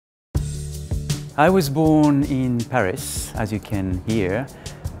I was born in Paris, as you can hear,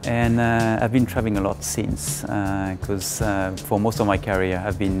 and I've been traveling a lot since, because for most of my career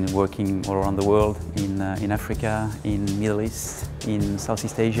I've been working all around the world, in Africa, in Middle East, in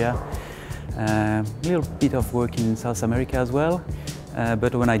Southeast Asia, a little bit of work in South America as well.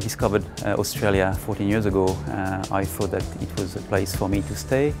 But when I discovered Australia 14 years ago, I thought that it was a place for me to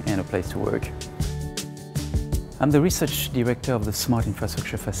stay and a place to work. I'm the research director of the Smart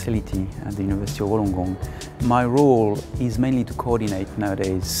Infrastructure Facility at the University of Wollongong. My role is mainly to coordinate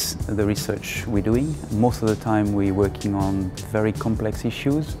nowadays the research we're doing. Most of the time we're working on very complex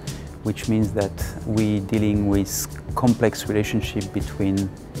issues, which means that we're dealing with complex relationship between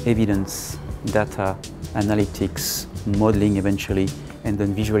evidence, data, analytics, modeling eventually, and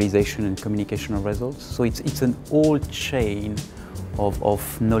then visualization and communication of results. So it's an whole chain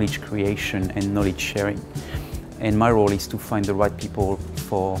of knowledge creation and knowledge sharing. And my role is to find the right people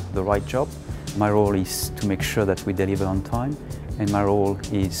for the right job. My role is to make sure that we deliver on time. And my role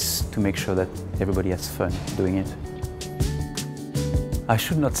is to make sure that everybody has fun doing it. I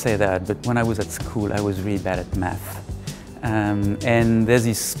should not say that, but when I was at school, I was really bad at math. And there's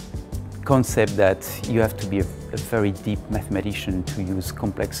this concept that you have to be a very deep mathematician to use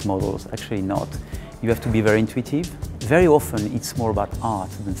complex models. Actually not. You have to be very intuitive. Very often it's more about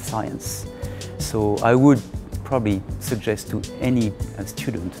art than science. So I would probably suggest to any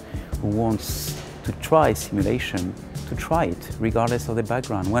student who wants to try simulation to try it, regardless of their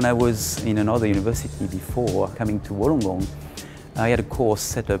background. When I was in another university before coming to Wollongong, I had a course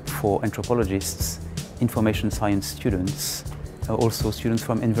set up for anthropologists, information science students, also students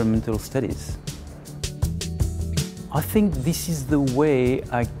from environmental studies. I think this is the way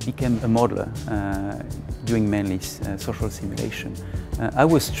I became a modeler, doing mainly social simulation. I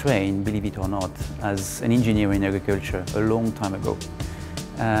was trained, believe it or not, as an engineer in agriculture a long time ago.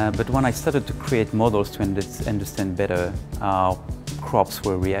 But when I started to create models to understand better how crops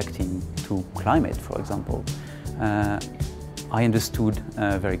were reacting to climate, for example, I understood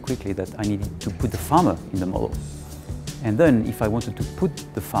very quickly that I needed to put the farmer in the model. And then, if I wanted to put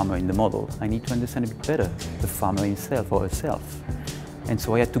the farmer in the model, I need to understand a bit better the farmer himself or herself. And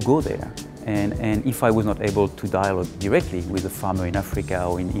so I had to go there. And if I was not able to dialogue directly with the farmer in Africa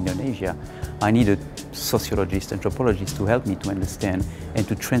or in Indonesia, I needed sociologists, anthropologists to help me to understand and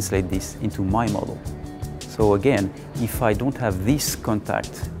to translate this into my model. So again, if I don't have this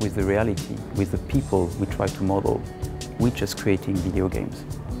contact with the reality, with the people we try to model, we're just creating video games.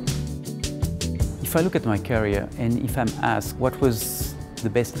 If I look at my career and if I'm asked what was the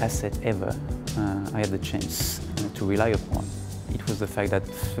best asset ever I had the chance to rely upon, it was the fact that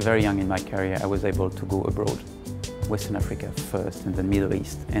very young in my career I was able to go abroad. Western Africa first, and then Middle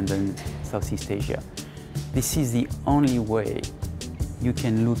East, and then Southeast Asia. This is the only way you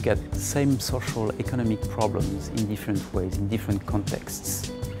can look at the same social economic problems in different ways, in different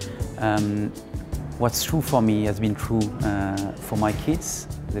contexts. What's true for me has been true for my kids.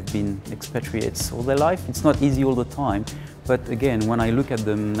 They've been expatriates all their life. It's not easy all the time, but again, when I look at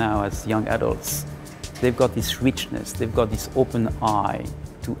them now as young adults, they've got this richness, they've got this open eye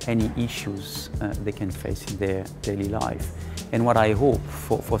to any issues they can face in their daily life. And what I hope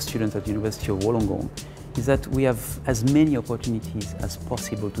for students at the University of Wollongong is that we have as many opportunities as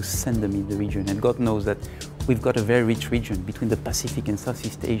possible to send them in the region. And God knows that we've got a very rich region between the Pacific and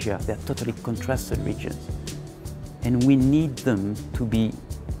Southeast Asia. They're totally contrasted regions. And we need them to be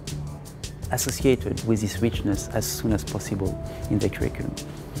associated with this richness as soon as possible in their curriculum.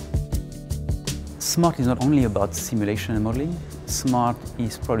 SMART is not only about simulation and modeling. SMART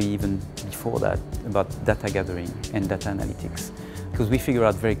is probably even before that about data gathering and data analytics. Because we figured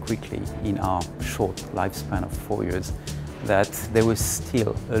out very quickly in our short lifespan of 4 years that there was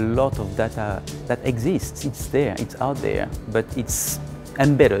still a lot of data that exists. It's there, it's out there, but it's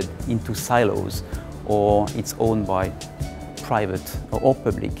embedded into silos or it's owned by private or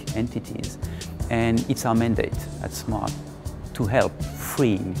public entities. And it's our mandate at SMART to help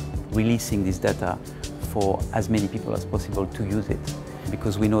freeing, releasing this data for as many people as possible to use it.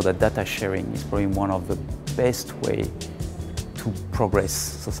 Because we know that data sharing is probably one of the best ways to progress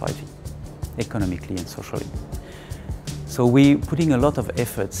society, economically and socially. So we're putting a lot of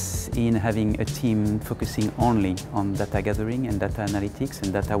efforts in having a team focusing only on data gathering and data analytics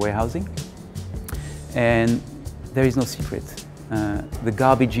and data warehousing. And there is no secret. The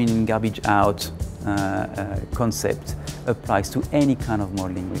garbage in, garbage out concept applies to any kind of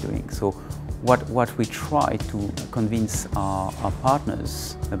modeling we're doing. So what we try to convince our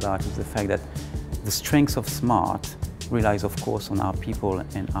partners about is the fact that the strengths of SMART relies, of course, on our people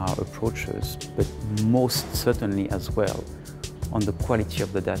and our approaches, but most certainly as well on the quality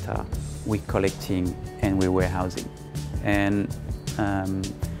of the data we're collecting and we're warehousing. And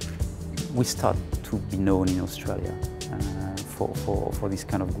we start to be known in Australia for this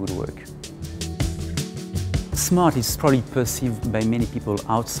kind of good work. SMART is probably perceived by many people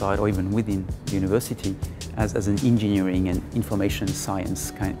outside or even within the university as an engineering and information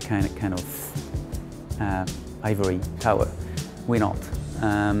science kind of ivory tower. We're not.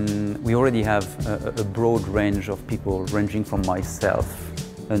 We already have a broad range of people, ranging from myself,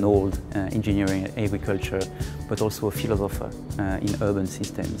 an old engineering and agriculture, but also a philosopher in urban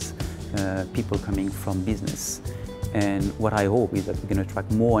systems, people coming from business. And what I hope is that we're going to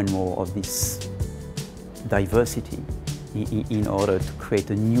attract more and more of this diversity in order to create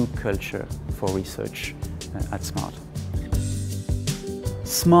a new culture for research at SMART.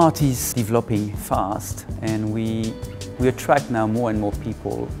 SMART is developing fast, and we attract now more and more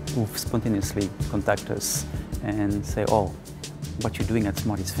people who spontaneously contact us and say, oh, what you're doing at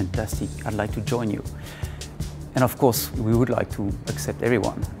SMART is fantastic, I'd like to join you. And of course, we would like to accept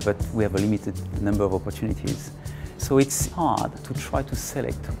everyone, but we have a limited number of opportunities. So it's hard to try to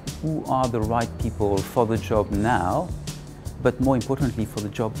select who are the right people for the job now, but more importantly for the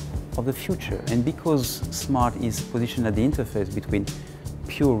job of the future. And because SMART is positioned at the interface between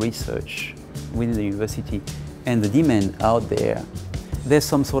pure research within the university and the demand out there, there's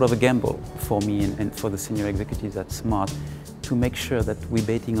some sort of a gamble for me and for the senior executives at SMART to make sure that we're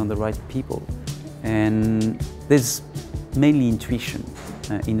betting on the right people. And there's mainly intuition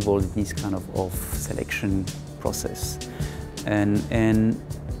involved in this kind of selection process. And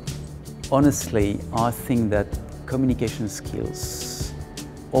honestly, I think that communication skills,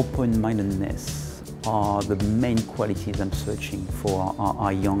 open-mindedness are the main qualities I'm searching for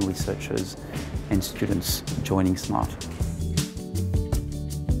our young researchers and students joining SMART.